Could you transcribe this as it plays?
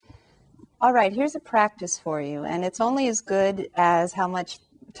All right, here's a practice for you, and it's only as good as how much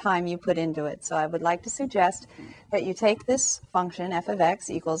time you put into it. So I would like to suggest that you take this function, f of x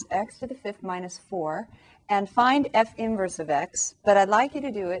equals x to the fifth minus 4, and find f inverse of x, but I'd like you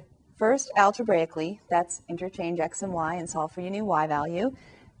to do it first algebraically, that's interchange x and y and solve for your new y value.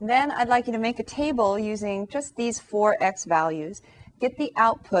 Then I'd like you to make a table using just these 4 x values, get the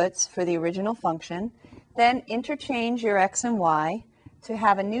outputs for the original function, then interchange your x and y to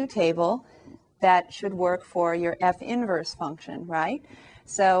have a new table that should work for your f inverse function, right?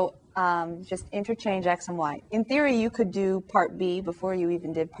 So just interchange x and y. In theory, you could do part B before you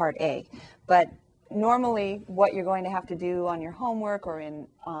even did part A, but normally what you're going to have to do on your homework or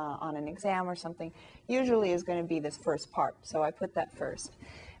on an exam or something usually is going to be this first part, so I put that first.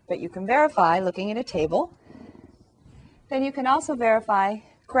 But you can verify looking at a table. Then you can also verify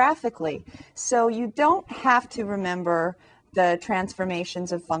graphically. So you don't have to remember the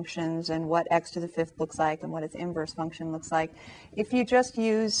transformations of functions and what x to the fifth looks like and what its inverse function looks like. If you just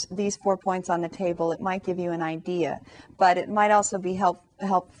use these 4 points on the table, it might give you an idea, but it might also be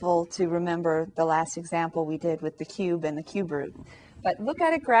helpful to remember the last example we did with the cube and the cube root. But look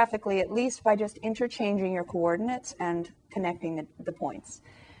at it graphically, at least by just interchanging your coordinates and connecting the points.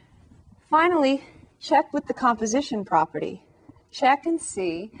 Finally, check with the composition property. Check and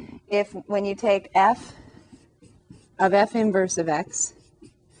see if when you take f of f inverse of x,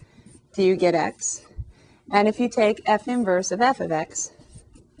 do you get x? And if you take f inverse of x,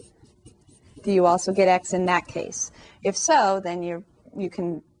 do you also get x in that case? If so, then you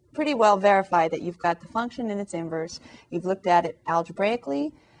can pretty well verify that you've got the function in its inverse. You've looked at it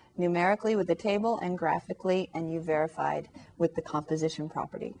algebraically, numerically with the table, and graphically, and you verified with the composition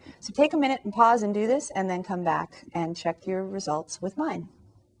property. So take a minute and pause and do this, and then come back and check your results with mine.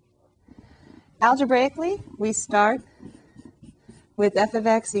 Algebraically, we start with f of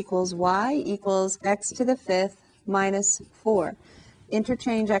x equals y equals x to the fifth minus 4.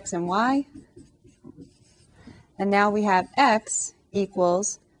 Interchange x and y, and now we have x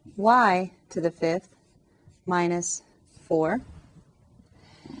equals y to the fifth minus 4.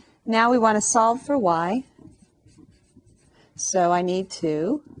 Now we want to solve for y, so I need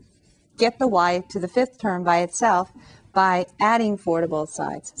to get the y to the fifth term by itself by adding 4 to both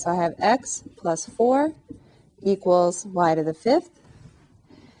sides. So I have x plus 4 equals y to the fifth,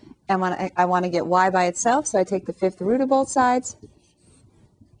 and I want to get y by itself, so I take the fifth root of both sides.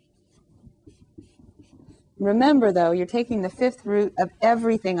 Remember, though, you're taking the fifth root of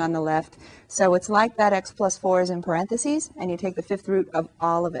everything on the left, so it's like that x plus 4 is in parentheses, and you take the fifth root of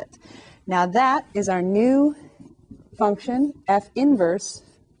all of it. Now that is our new function, f inverse.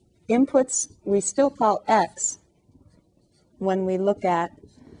 Inputs we still call x when we look at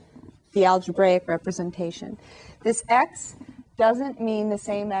the algebraic representation. This x doesn't mean the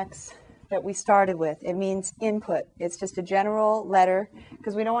same x that we started with. It means input. It's just a general letter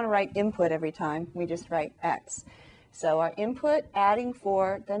because we don't want to write input every time. We just write x. So our input, adding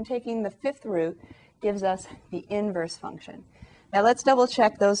 4, then taking the fifth root gives us the inverse function. Now let's double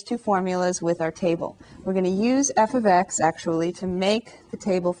check those two formulas with our table. We're going to use f of x actually to make the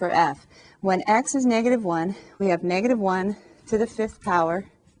table for f. When x is -1, we have -1 to the fifth power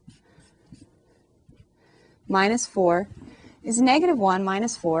minus 4 is -1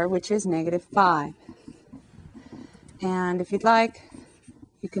 minus 4, which is -5. And if you'd like,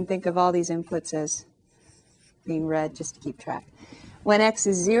 you can think of all these inputs as being read just to keep track. When x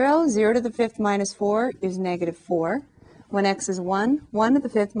is 0, 0 to the fifth minus 4 is -4. When x is 1, 1 to the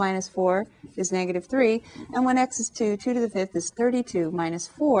fifth minus 4 is -3. And when x is 2, 2 to the fifth is 32 minus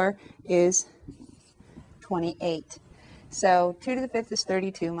 4 is 28. So 2 to the fifth is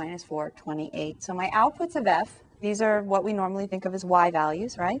 32 minus 4, 28. So my outputs of f, these are what we normally think of as y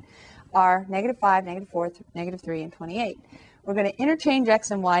values, right, are -5, -4, -3, and 28. We're going to interchange x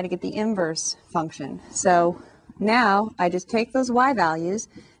and y to get the inverse function. So now I just take those y values,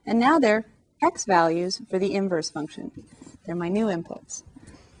 and now they're x values for the inverse function. They're my new inputs.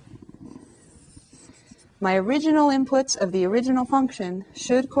 My original inputs of the original function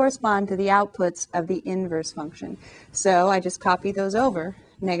should correspond to the outputs of the inverse function. So I just copy those over,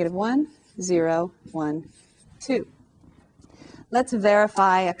 -1, 0, 1, 2. Let's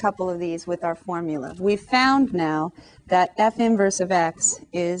verify a couple of these with our formula. We've found now that f inverse of x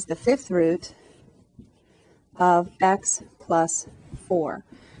is the fifth root of x plus 4.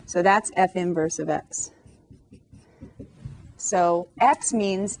 So that's f inverse of x. So x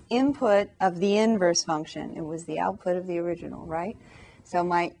means input of the inverse function. It was the output of the original, right? So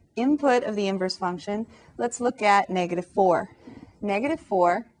my input of the inverse function, let's look at -4.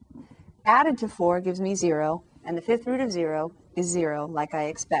 -4 added to 4 gives me 0, and the fifth root of 0 is 0, like I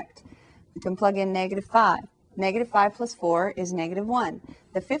expect. You can plug in negative 5. Negative 5 plus 4 is negative 1.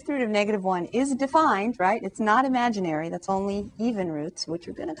 The fifth root of negative 1 is defined, right? It's not imaginary. That's only even roots, which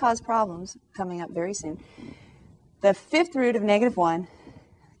are going to cause problems coming up very soon. The fifth root of negative 1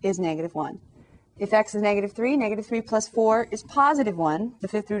 is negative 1. If x is negative 3 plus 4 is positive 1. The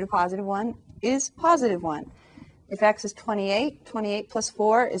fifth root of positive 1 is positive 1. If x is 28, 28 plus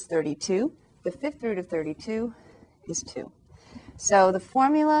 4 is 32. The fifth root of 32 is 2. So the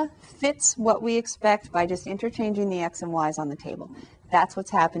formula fits what we expect by just interchanging the x and y's on the table. That's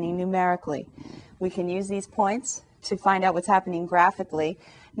what's happening numerically. We can use these points to find out what's happening graphically.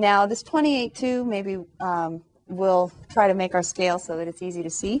 Now this 28, too, maybe we'll try to make our scale so that it's easy to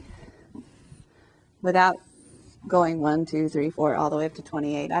see without going 1, 2, 3, 4, all the way up to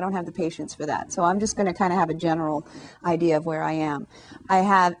 28. I don't have the patience for that. So I'm just going to kind of have a general idea of where I am. I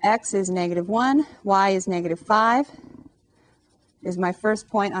have x is negative 1, y is negative 5, is my first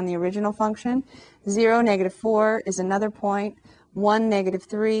point on the original function. 0, negative 4 is another point. 1, negative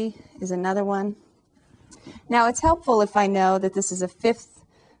 3 is another one. Now it's helpful if I know that this is a fifth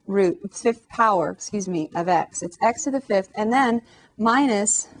power, of x. It's x to the fifth, and then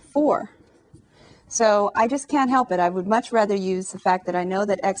minus 4. So I just can't help it. I would much rather use the fact that I know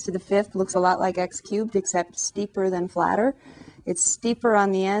that x to the fifth looks a lot like x cubed, except steeper than flatter. It's steeper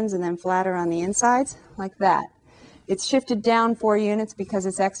on the ends and then flatter on the insides, like that. It's shifted down 4 units because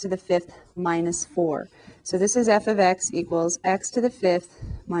it's x to the fifth minus 4. So this is f of x equals x to the fifth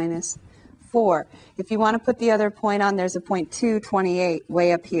minus 4. If you want to put the other point on, there's a point 228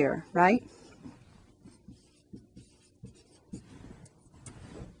 way up here, right?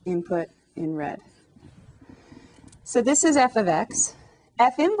 Input in red. So this is f of x.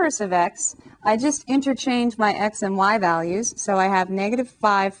 F inverse of x, I just interchange my x and y values. So I have negative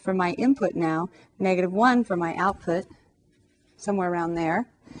 5 for my input now, negative 1 for my output, somewhere around there.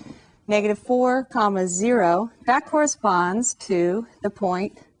 Negative 4, comma 0, that corresponds to the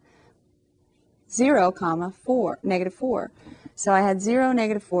point 0, comma 4, negative 4. So I had 0,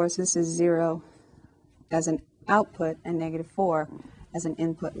 negative 4, so this is 0 as an output and negative 4 as an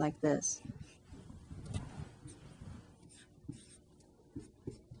input like this.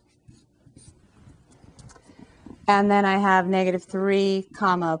 And then I have negative 3,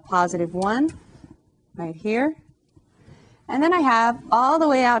 comma positive 1 right here. And then I have all the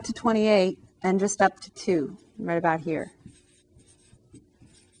way out to 28 and just up to 2 right about here.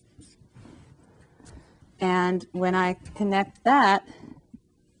 And when I connect that,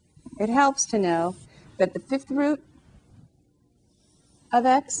 it helps to know that the fifth root of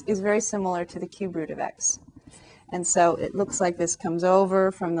x is very similar to the cube root of x. And so it looks like this comes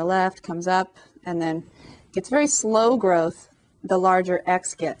over from the left, comes up, and then it's very slow growth the larger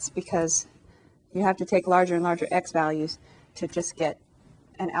x gets, because you have to take larger and larger x values to just get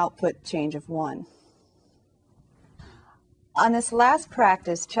an output change of 1. On this last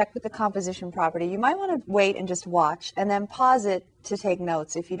practice, check with the composition property. You might want to wait and just watch and then pause it to take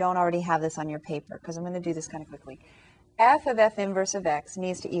notes if you don't already have this on your paper, because I'm going to do this kind of quickly. F of f inverse of x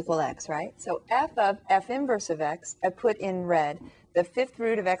needs to equal x, right? So f of f inverse of x, I put in red, the fifth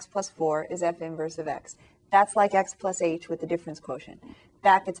root of x plus 4 is f inverse of x. That's like x plus h with the difference quotient.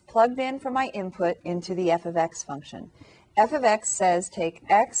 That gets plugged in for my input into the f of x function. F of x says take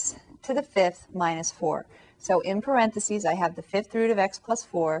x to the fifth minus 4. So in parentheses, I have the fifth root of x plus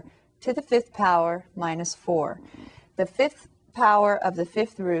 4 to the fifth power minus 4. The fifth power of the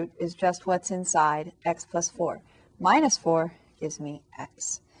fifth root is just what's inside x plus 4. Minus 4 gives me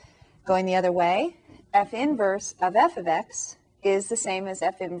x. Going the other way, f inverse of f of x is the same as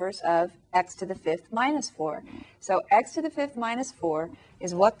f inverse of x to the fifth minus 4. So x to the fifth minus 4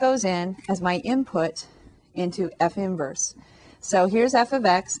 is what goes in as my input into f inverse. So here's f of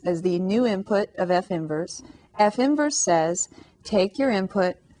x as the new input of f inverse. F inverse says take your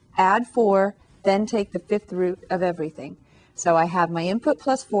input, add 4, then take the fifth root of everything. So I have my input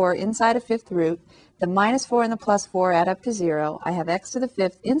plus 4 inside a fifth root. The minus 4 and the plus 4 add up to 0. I have x to the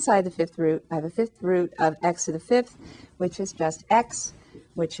fifth inside the fifth root. I have a fifth root of x to the fifth, which is just x,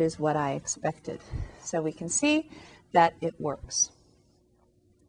 which is what I expected. So we can see that it works.